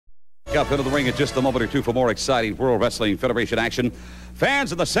Up into the ring in just a moment or two for more exciting World Wrestling Federation action.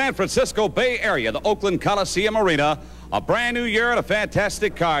 Fans in the San Francisco Bay Area, the Oakland Coliseum Arena, a brand new year and a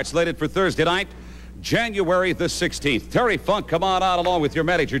fantastic card slated for Thursday night, January the 16th. Terry Funk, come on out along with your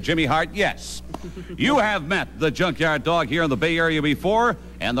manager, Jimmy Hart. Yes, you have met the Junkyard Dog here in the Bay Area before,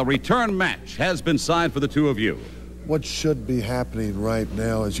 and the return match has been signed for the two of you. What should be happening right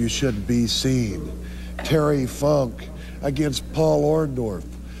now is you should be seeing Terry Funk against Paul Orndorff.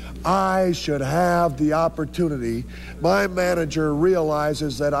 I should have the opportunity. My manager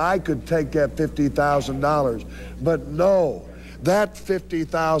realizes that I could take that $50,000, but no, that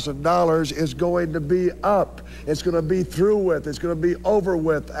 $50,000 is going to be up. It's going to be through with. It's going to be over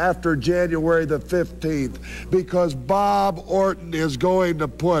with after January the 15th because Bob Orton is going to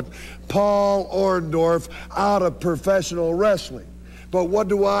put Paul Orndorff out of professional wrestling. But what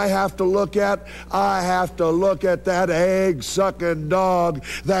do I have to look at? I have to look at that egg-sucking dog,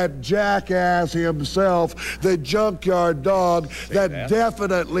 that jackass himself, the Junkyard Dog that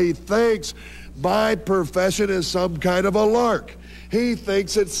definitely thinks my profession is some kind of a lark. He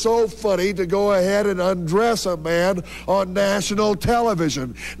thinks it's so funny to go ahead and undress a man on national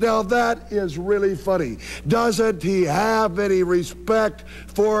television. Now, that is really funny. Doesn't he have any respect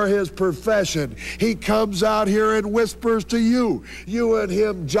for his profession? He comes out here and whispers to you. You and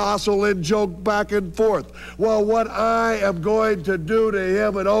him jostle and joke back and forth. Well, what I am going to do to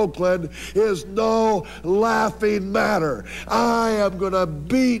him in Oakland is no laughing matter. I am going to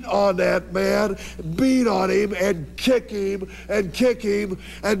beat on that man, beat on him, and kick him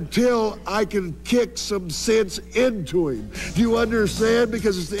until I can kick some sense into him. Do you understand?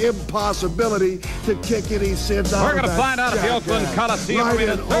 Because it's the impossibility to kick any sense out of that. We're going to find out at the Oakland Coliseum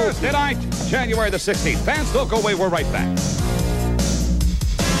Arena Thursday night, January the 16th. Fans, don't go away. We're right back.